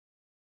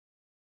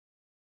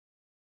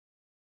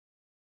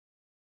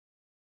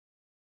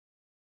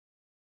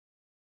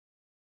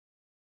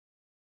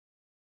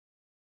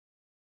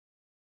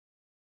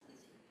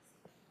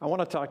I want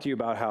to talk to you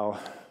about how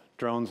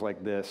drones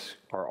like this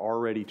are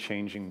already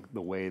changing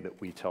the way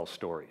that we tell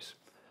stories.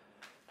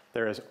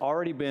 There has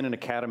already been an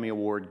Academy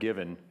Award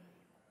given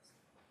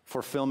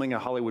for filming a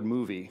Hollywood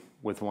movie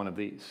with one of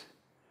these.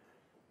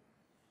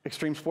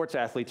 Extreme sports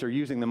athletes are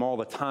using them all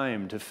the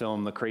time to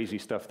film the crazy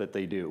stuff that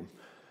they do.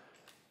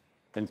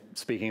 And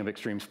speaking of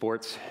extreme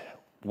sports,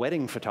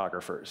 wedding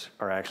photographers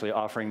are actually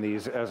offering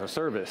these as a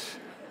service.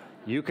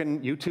 You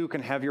too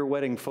can have your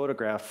wedding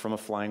photographed from a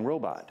flying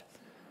robot.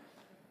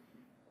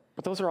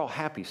 But those are all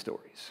happy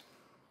stories.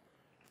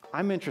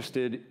 I'm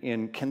interested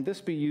in, can this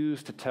be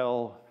used to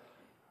tell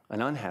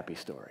an unhappy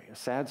story, a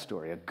sad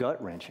story, a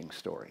gut-wrenching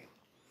story?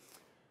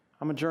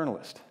 I'm a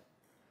journalist,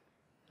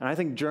 and I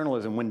think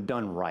journalism, when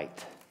done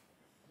right,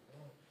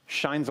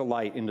 shines a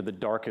light into the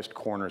darkest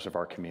corners of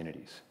our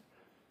communities.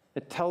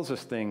 It tells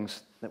us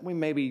things that we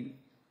maybe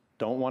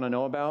don't want to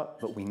know about,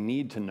 but we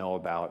need to know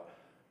about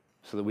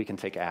so that we can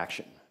take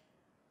action.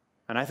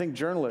 And I think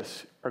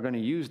journalists are going to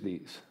use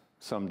these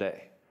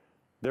someday.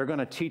 They're going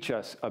to teach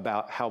us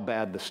about how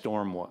bad the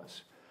storm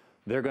was.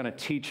 They're going to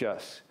teach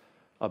us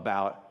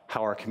about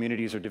how our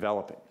communities are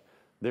developing.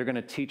 They're going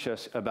to teach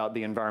us about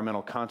the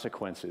environmental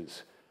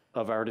consequences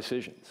of our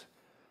decisions.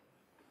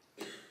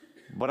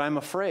 But I'm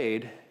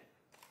afraid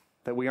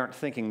that we aren't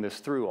thinking this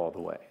through all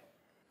the way,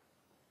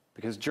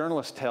 because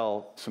journalists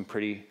tell some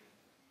pretty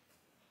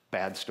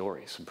bad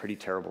stories, some pretty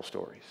terrible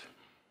stories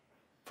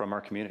from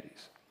our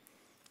communities.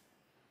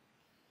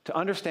 To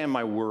understand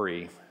my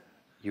worry,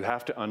 you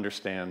have to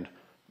understand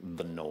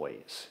the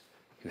noise.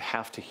 You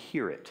have to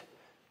hear it.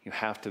 You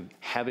have to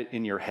have it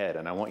in your head,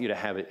 and I want you to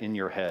have it in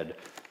your head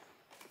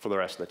for the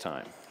rest of the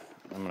time.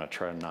 I'm going to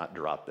try to not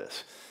drop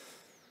this.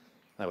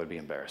 That would be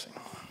embarrassing.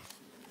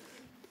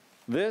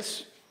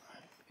 This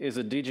is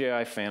a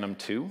DJI Phantom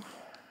 2.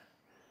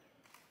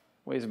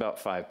 Weighs about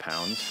 5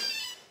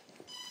 pounds.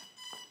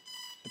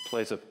 It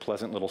plays a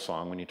pleasant little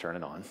song when you turn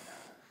it on.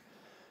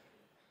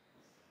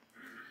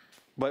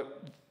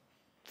 But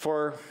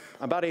for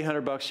about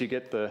 $800, you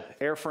get the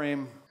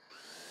airframe.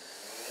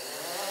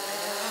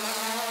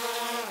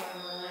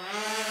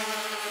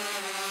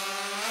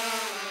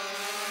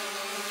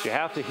 You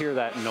have to hear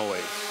that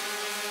noise.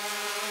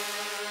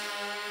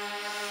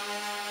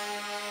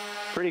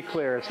 Pretty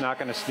clear it's not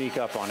going to sneak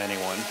up on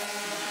anyone.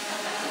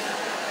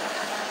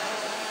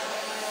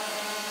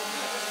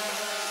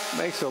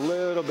 Makes a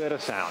little bit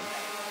of sound.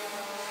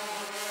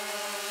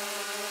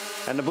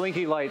 And the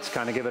blinky lights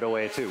kind of give it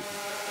away too.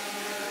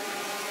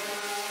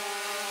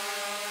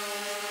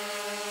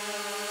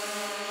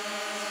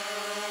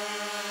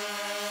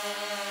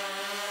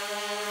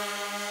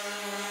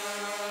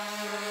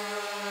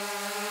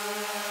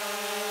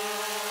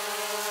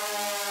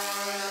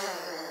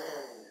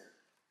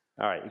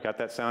 All right, you got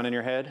that sound in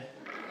your head?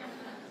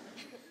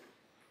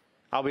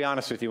 I'll be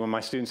honest with you, when my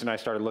students and I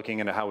started looking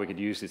into how we could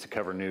use this to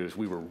cover news,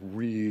 we were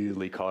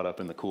really caught up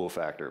in the cool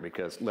factor,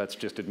 because let's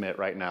just admit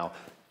right now,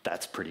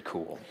 that's pretty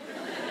cool.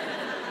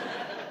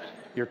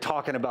 You're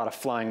talking about a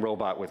flying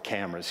robot with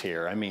cameras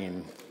here. I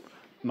mean,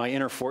 my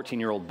inner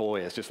 14-year-old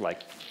boy is just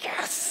like,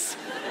 yes!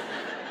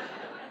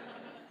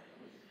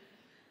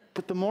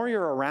 But the more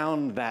you're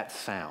around that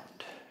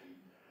sound,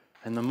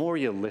 and the more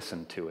you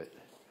listen to it,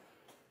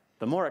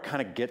 the more it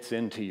kind of gets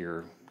into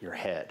your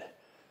head,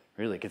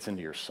 really gets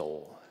into your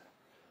soul.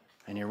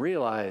 And you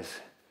realize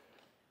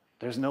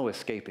there's no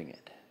escaping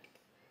it.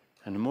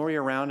 And the more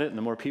you're around it and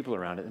the more people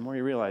around it, the more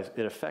you realize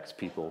it affects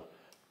people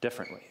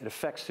differently. It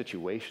affects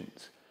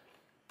situations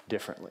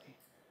differently.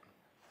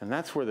 And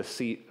that's where the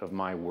seat of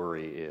my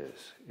worry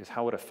is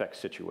how it affects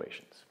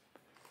situations.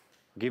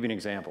 I'll give you an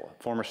example.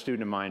 A former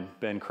student of mine,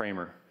 Ben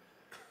Kramer,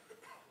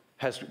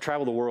 has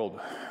traveled the world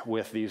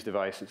with these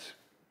devices,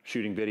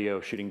 shooting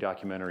video, shooting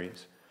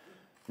documentaries.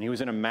 And he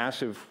was in a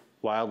massive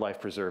wildlife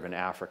preserve in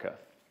Africa,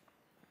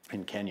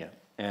 in Kenya,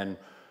 and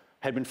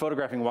had been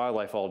photographing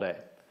wildlife all day.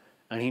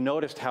 And he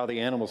noticed how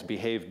the animals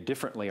behaved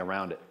differently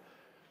around it.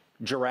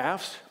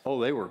 Giraffes, oh,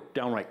 they were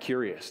downright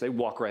curious. They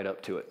walk right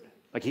up to it.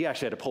 Like, he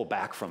actually had to pull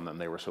back from them.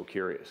 They were so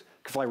curious.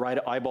 Could fly right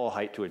at eyeball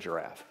height to a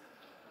giraffe.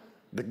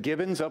 The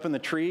gibbons up in the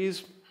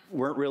trees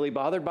weren't really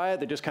bothered by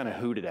it. They just kind of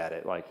hooted at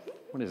it, like,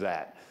 what is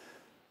that?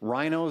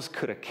 Rhinos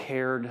could have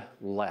cared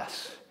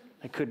less.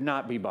 They could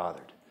not be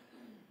bothered.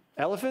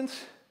 Elephants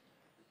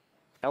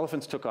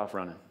took off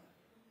running.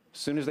 As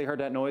soon as they heard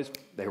that noise,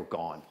 they were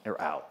gone. They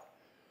were out.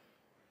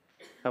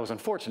 That was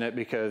unfortunate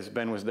because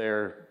Ben was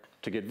there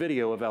to get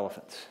video of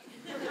elephants.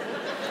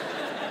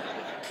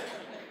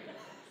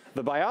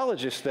 The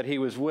biologist that he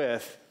was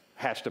with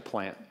hatched a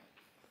plan.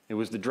 It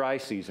was the dry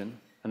season,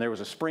 and there was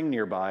a spring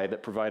nearby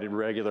that provided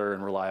regular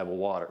and reliable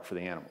water for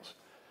the animals.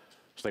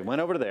 So they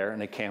went over there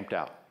and they camped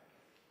out.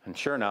 And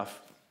sure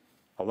enough,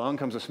 along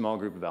comes a small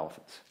group of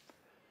elephants.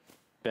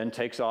 Ben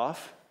takes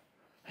off,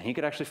 and he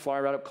could actually fly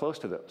right up close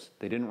to those.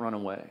 They didn't run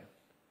away.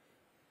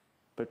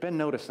 But Ben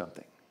noticed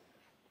something.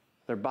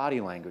 Their body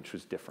language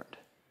was different.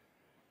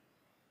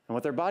 And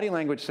what their body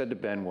language said to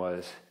Ben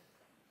was,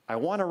 I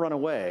want to run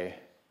away,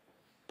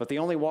 but the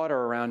only water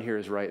around here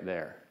is right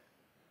there,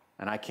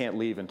 and I can't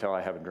leave until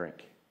I have a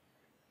drink.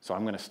 so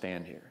I'm going to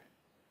stand here.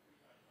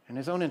 And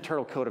his own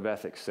internal code of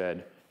ethics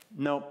said,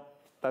 nope,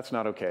 that's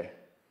not okay.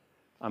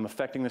 I'm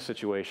affecting the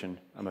situation.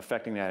 I'm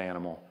affecting that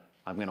animal.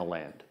 I'm going to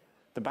land.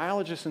 The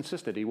biologist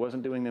insisted he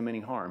wasn't doing them any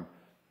harm,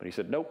 but he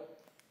said, nope,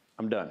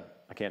 I'm done.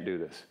 I can't do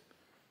this.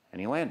 And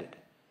he landed.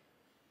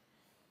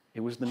 It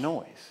was the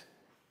noise.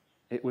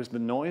 It was the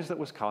noise that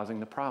was causing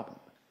the problem.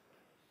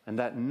 And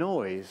that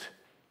noise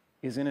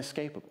is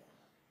inescapable.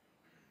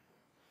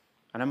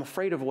 And I'm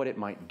afraid of what it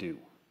might do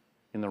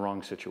in the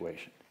wrong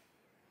situation.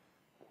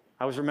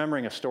 I was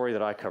remembering a story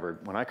that I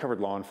covered when I covered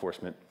law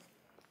enforcement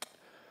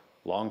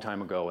a long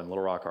time ago in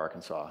Little Rock,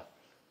 Arkansas.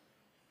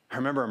 I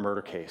remember a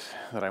murder case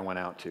that I went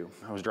out to.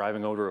 I was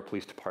driving over to a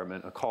police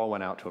department. A call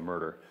went out to a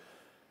murder.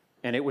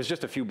 And it was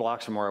just a few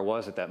blocks from where I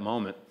was at that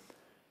moment.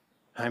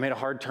 I made a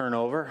hard turn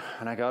over,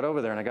 and I got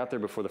over there, and I got there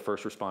before the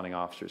first responding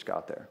officers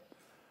got there.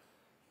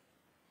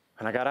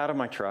 And I got out of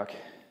my truck,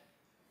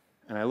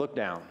 and I looked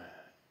down,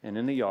 and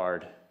in the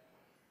yard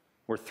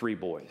were 3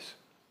 boys.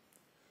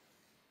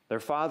 Their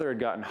father had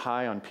gotten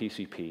high on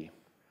PCP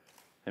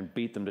and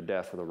beat them to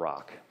death with a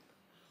rock.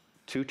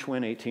 2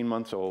 twin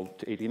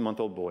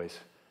 18-month-old boys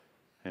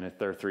and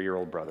their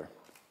 3-year-old brother.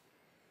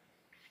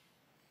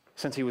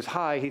 Since he was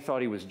high, he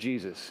thought he was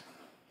Jesus,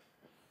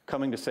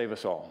 coming to save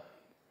us all.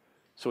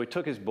 So he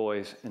took his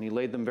boys and he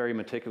laid them very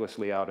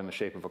meticulously out in the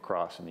shape of a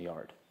cross in the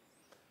yard.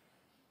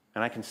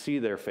 And I can see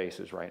their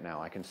faces right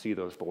now. I can see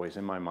those boys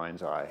in my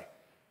mind's eye.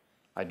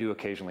 I do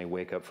occasionally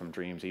wake up from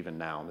dreams even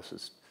now. This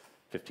is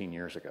 15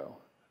 years ago.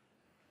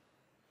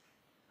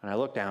 And I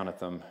looked down at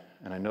them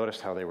and I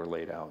noticed how they were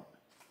laid out.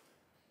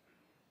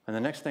 And the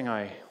next thing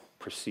I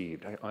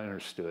perceived, I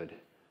understood,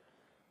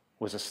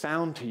 was a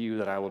sound to you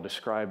that I will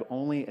describe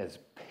only as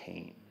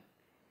pain.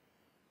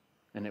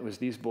 And it was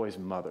these boys'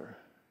 mother,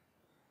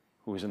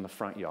 who was in the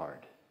front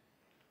yard,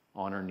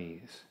 on her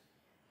knees,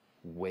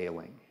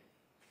 wailing.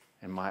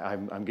 And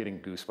I'm getting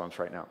goosebumps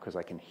right now because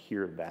I can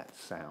hear that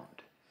sound.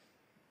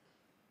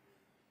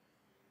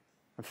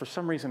 And for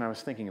some reason, I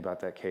was thinking about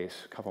that case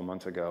a couple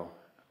months ago,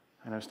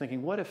 and I was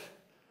thinking, what if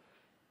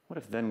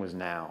then was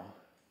now,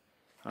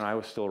 and I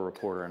was still a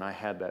reporter, and I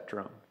had that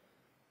drone?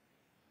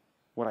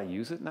 Would I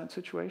use it in that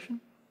situation?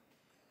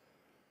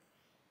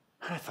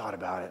 And I thought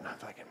about it, and I'm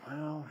thinking,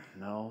 well,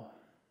 no,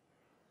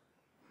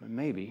 but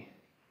maybe.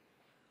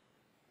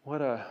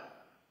 What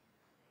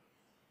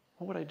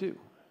would I do?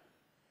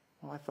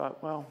 Well, I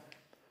thought, well,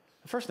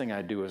 the first thing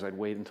I'd do is I'd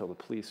wait until the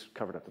police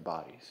covered up the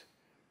bodies.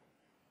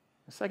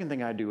 The second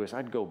thing I'd do is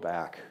I'd go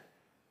back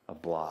a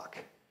block,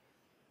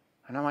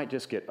 and I might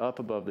just get up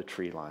above the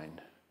tree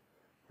line,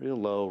 real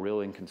low,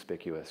 real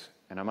inconspicuous,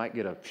 and I might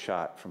get a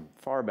shot from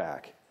far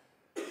back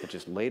that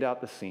just laid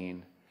out the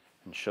scene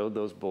and showed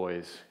those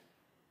boys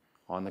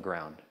on the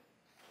ground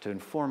to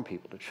inform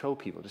people, to show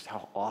people just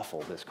how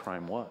awful this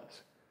crime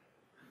was.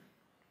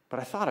 But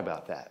I thought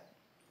about that.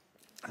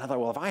 And I thought,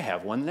 well, if I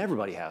have one, then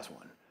everybody has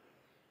one.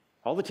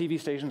 All the TV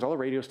stations, all the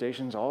radio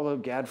stations, all the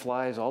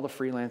gadflies, all the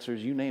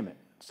freelancers, you name it.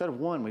 Instead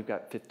of one, we've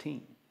got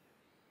 15.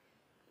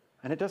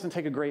 And it doesn't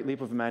take a great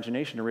leap of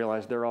imagination to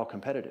realize they're all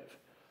competitive.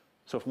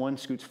 So if one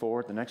scoots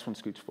forward, the next one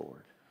scoots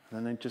forward.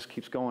 And then it just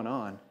keeps going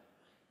on.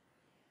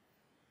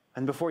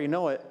 And before you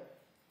know it,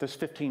 there's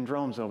 15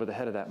 drones over the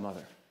head of that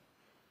mother.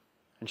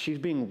 And she's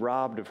being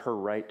robbed of her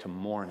right to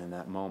mourn in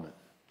that moment.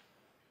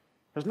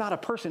 There's not a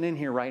person in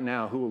here right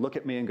now who will look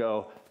at me and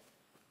go,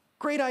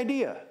 great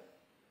idea.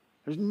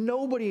 There's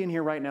nobody in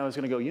here right now who's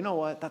going to go, you know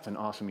what, that's an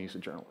awesome use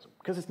of journalism.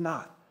 Because it's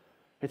not.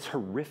 It's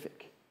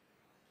horrific.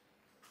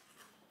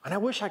 And I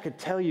wish I could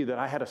tell you that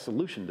I had a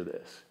solution to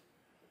this,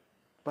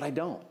 but I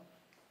don't.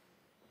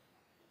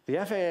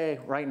 The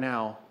FAA right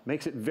now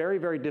makes it very,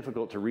 very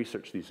difficult to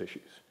research these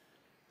issues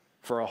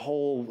for a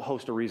whole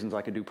host of reasons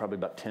I could do probably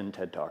about 10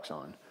 TED Talks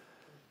on.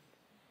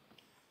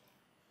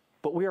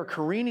 But we are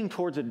careening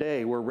towards a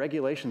day where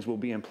regulations will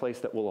be in place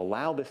that will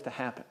allow this to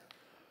happen.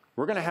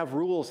 We're going to have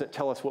rules that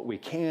tell us what we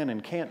can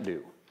and can't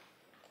do.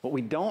 What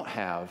we don't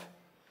have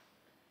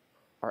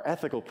are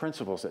ethical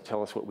principles that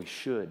tell us what we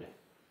should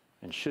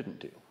and shouldn't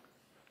do.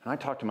 And I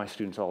talk to my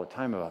students all the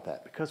time about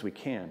that. Because we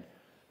can,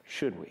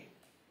 should we?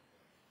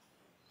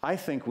 I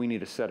think we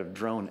need a set of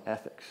drone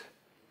ethics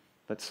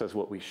that says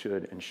what we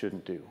should and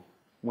shouldn't do.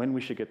 When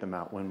we should get them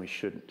out, when we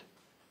shouldn't.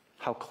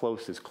 How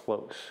close is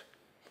close?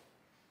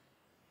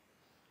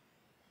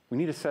 We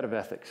need a set of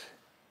ethics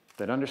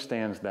that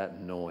understands that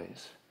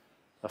noise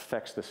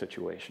affects the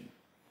situation.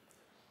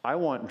 I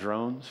want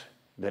drones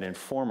that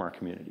inform our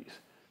communities,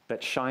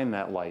 that shine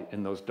that light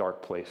in those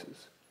dark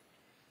places.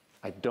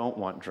 I don't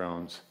want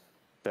drones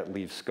that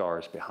leave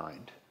scars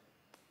behind.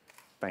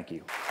 Thank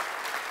you.